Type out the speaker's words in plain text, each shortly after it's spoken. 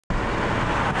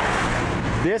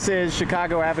This is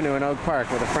Chicago Avenue in Oak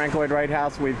Park with the Frank Lloyd Wright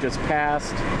house we've just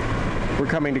passed. We're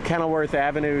coming to Kenilworth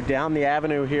Avenue. Down the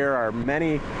avenue here are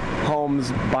many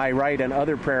homes by Wright and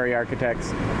other Prairie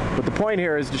architects. But the point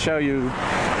here is to show you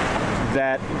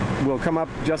that we'll come up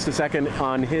just a second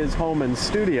on his home and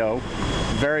studio,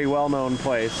 very well-known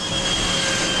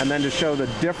place, and then to show the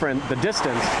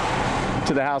distance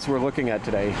to the house we're looking at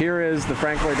today. Here is the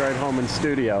Frank Lloyd Wright home and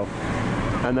studio,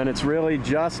 and then it's really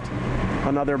just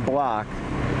another block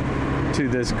to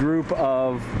this group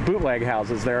of bootleg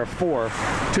houses. There are four.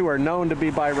 Two are known to be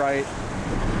by Wright,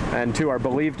 and two are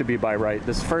believed to be by Wright.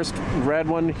 This first red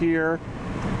one here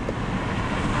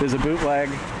is a bootleg.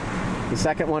 The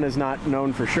second one is not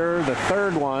known for sure. The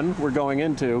third one we're going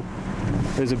into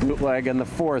is a bootleg, and the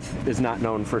fourth is not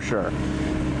known for sure.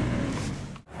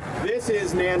 This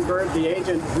is Nan Bird, the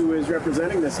agent who is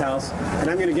representing this house, and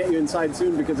I'm going to get you inside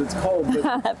soon because it's cold.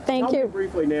 But Thank tell you. me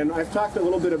briefly, Nan, I've talked a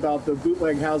little bit about the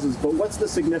bootleg houses, but what's the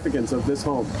significance of this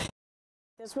home?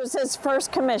 This was his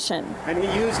first commission. And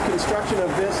he used construction of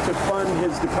this to fund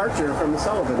his departure from the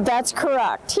Sullivan. That's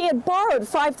correct. He had borrowed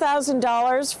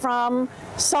 $5,000 from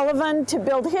Sullivan to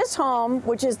build his home,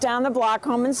 which is down the block,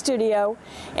 home and studio,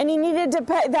 and he needed to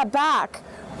pay that back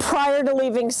prior to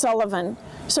leaving Sullivan.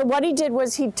 So what he did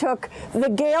was he took the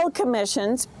Gale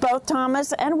commissions, both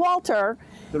Thomas and Walter,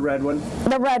 The red one?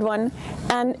 the red one,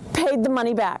 and paid the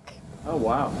money back. Oh,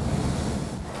 wow.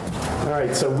 All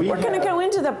right, so We're going to go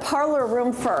into the parlor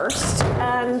room first,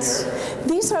 and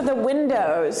these are the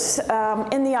windows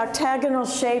in the octagonal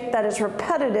shape that is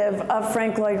repetitive of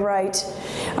Frank Lloyd Wright.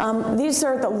 These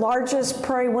are the largest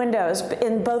prairie windows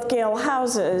in both Gale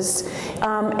houses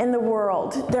in the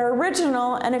world. They're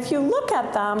original, and if you look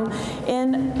at them,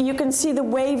 you can see the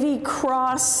wavy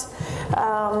crosses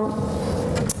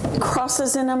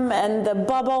in them and the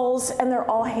bubbles, and they're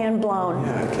all hand blown.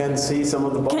 Yeah, I can see some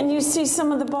of the bubbles. Can you see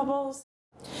some of the bubbles?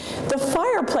 The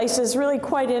fireplace is really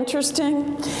quite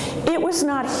interesting. It was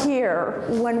not here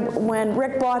when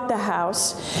Rick bought the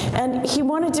house, and he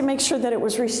wanted to make sure that it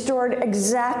was restored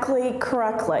exactly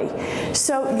correctly.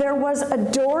 So there was a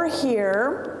door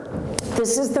here.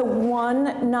 This is the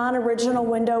one non-original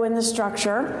window in the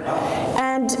structure.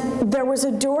 And there was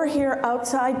a door here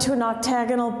outside to an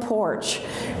octagonal porch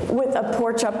with a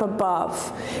porch up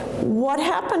above. What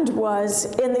happened was,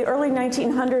 in the early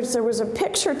 1900s, there was a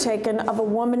picture taken of a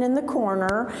woman in the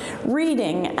corner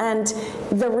reading, and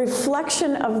the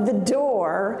reflection of the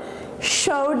door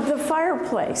showed the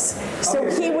fireplace. So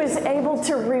he was able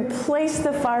to replace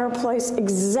the fireplace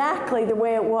exactly the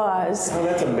way it was. Oh,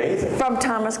 that's amazing. From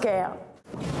Thomas Gale.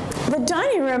 The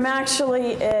dining room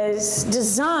actually is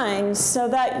designed so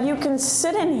that you can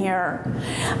sit in here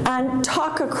and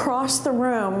talk across the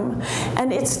room,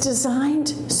 and it's designed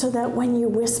so that when you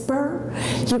whisper,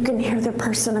 you can hear the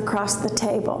person across the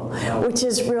table, which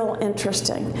is real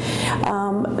interesting.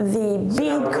 The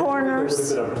bead corners.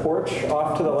 Is it a porch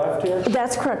off to the left here?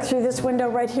 That's correct. Through this window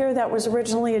right here, that was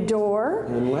originally a door,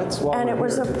 and it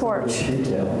was a porch.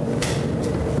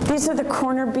 These are the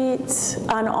corner beads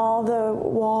on all the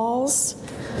walls.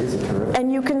 And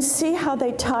you can see how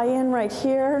they tie in right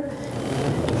here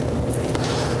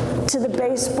to the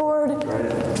baseboard.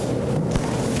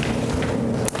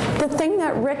 The thing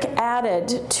that Rick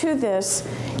added to this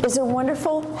is a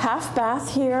wonderful half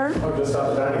bath here. Oh, just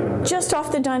off the dining room. Just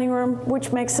off the dining room,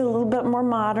 which makes it a little bit more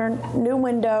modern. New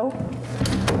window.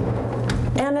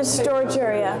 And a storage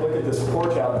area. Look at this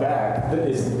porch out back.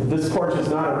 This porch is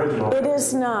not original. It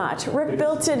is not. Rick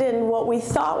built it in what we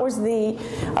thought was the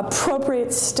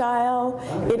appropriate style.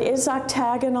 It is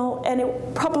octagonal, and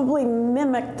it probably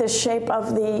mimicked the shape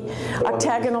of the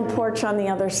octagonal porch on the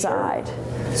other side.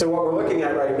 So what we're looking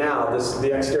at right now,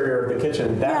 the exterior of the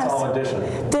kitchen, that's Yes. all addition.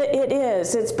 It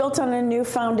is. It's built on a new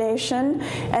foundation,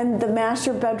 and the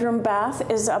master bedroom bath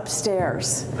is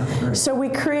upstairs. So we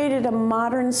created a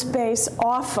modern space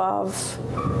off of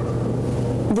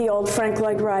the old Frank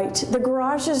Lloyd Wright. The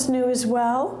garage is new as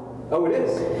well. Oh, it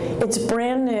is? It's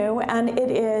brand new, and it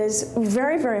is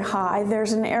very, very high.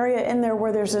 There's an area in there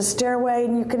where there's a stairway,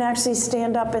 and you can actually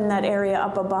stand up in that area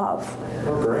up above.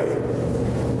 Oh, great.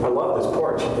 I love this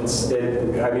porch.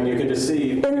 I mean, you can just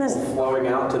see people flowing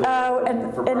out to the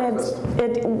for breakfast.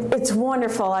 It's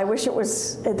wonderful. I wish it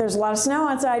was, there's a lot of snow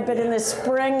outside, but in the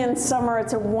spring and summer,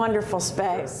 it's a wonderful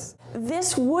space.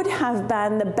 This would have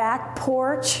been the back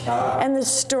porch and the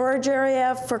storage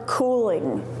area for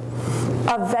cooling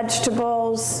of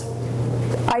vegetables,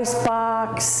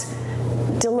 icebox,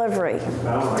 delivery.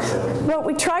 What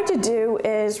we tried to do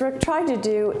is, Rick tried to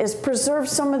do, is preserve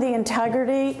some of the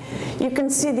integrity. You can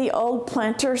see the old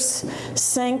planter's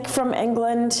sink from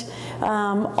England.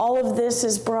 All of this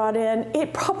is brought in.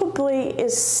 It probably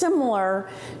is similar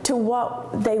to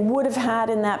what they would have had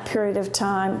in that period of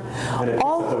time. And it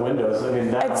all the windows, I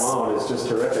mean, that alone is just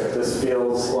terrific. This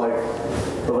feels like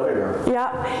the living room.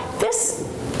 Yeah, this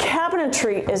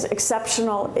cabinetry is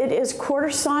exceptional. It is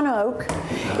quarter sawn oak,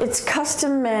 it's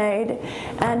custom made,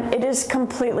 and it is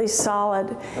completely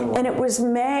solid. And it was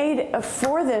made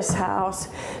for this house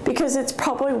because it's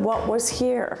probably what was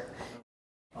here.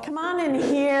 Come on in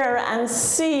here and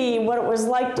see what it was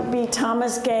like to be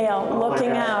Thomas Gale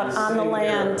looking out on the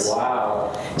land.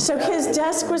 Wow. So his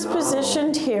desk was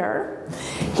positioned here.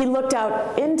 He looked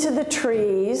out into the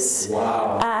trees.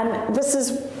 Wow. And this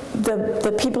is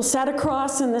the people sat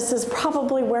across, and this is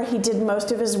probably where he did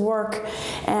most of his work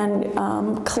and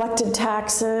collected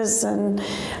taxes and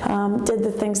did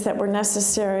the things that were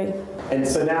necessary. And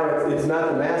so now it's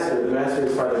not the master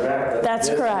is farther back. That's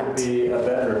correct. This would be a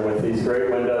bedroom with these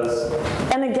great windows.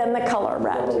 And again, the color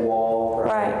red. The wall.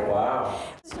 Right. Wow.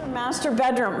 This is a master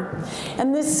bedroom.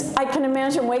 And this, I can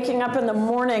imagine waking up in the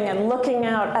morning and looking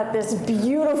out at this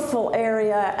beautiful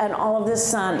area and all of the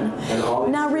sun.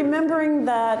 Now remembering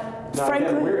that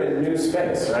frankly, we're in new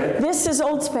space, right? This is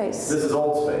old space. This is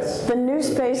old space. The new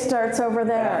space starts over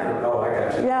there. Oh, I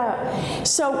got you. Yeah.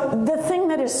 So the thing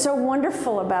that is so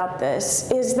wonderful about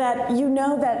this is that you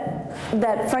know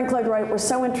that Frank Lloyd Wright was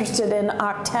so interested in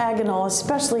octagonal,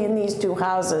 especially in these two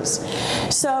houses.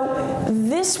 So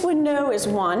this window is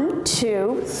 1,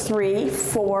 2, 3,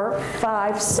 4,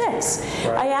 5, 6. Right.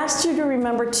 I asked you to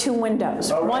remember 2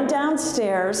 windows, one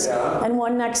downstairs and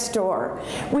one next door.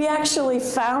 We actually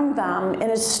found them in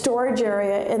a storage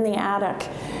area in the attic.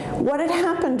 What had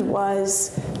happened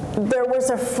was there was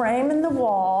a frame in the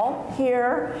wall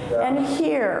here and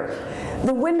here.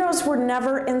 The windows were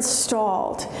never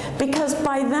installed because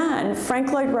by then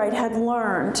Frank Lloyd Wright had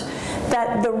learned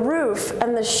that the roof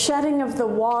and the shedding of the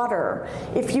water,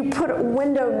 if you put a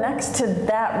window next to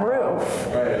that roof,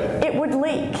 it would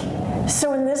leak.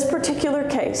 So in this particular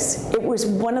case, it was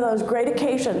one of those great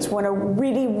occasions when a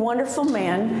really wonderful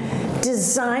man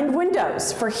designed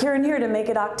windows for here and here to make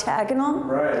it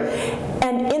octagonal,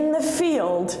 and in the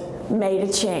field made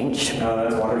a change. Oh,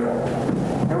 that's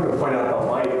wonderful. I want to point out the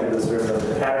light in this room,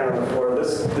 the pattern on the floor.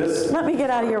 This let me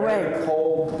get out of your way.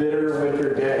 Cold, bitter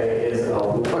winter day is a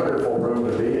wonderful room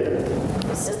to be in.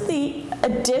 This is the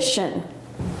addition,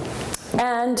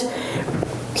 and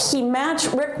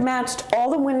Rick matched all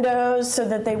the windows so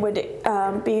that they would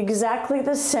be exactly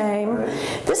the same.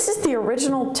 This is the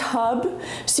original tub,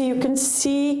 so you can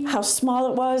see how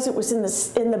small it was. It was in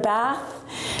the bath.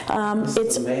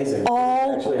 It's amazing.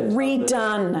 All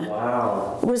redone.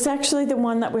 Wow. It was actually the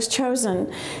one that was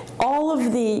chosen. All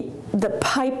of the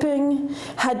piping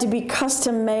had to be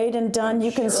custom made and done.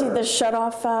 You can see the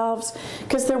shut-off valves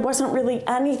because there wasn't really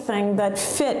anything that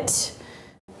fit.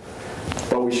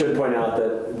 But we should point out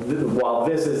that while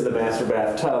this is the master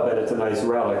bath tub and it's a nice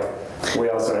relic, we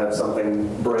also have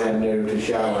something brand new to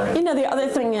shower in. You know, the other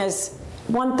thing is,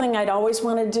 one thing I'd always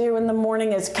want to do in the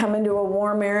morning is come into a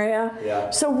warm area.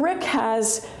 So Rick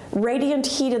has radiant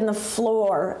heat in the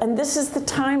floor, and this is the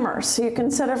timer, so you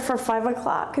can set it for 5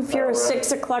 o'clock if you're a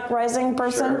 6 o'clock rising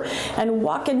person, and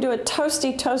walk into a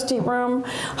toasty room,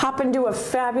 hop into a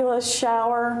fabulous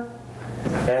shower.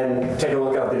 And take a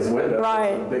look out these windows.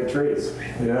 Big trees.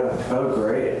 Yeah. Oh,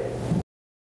 great.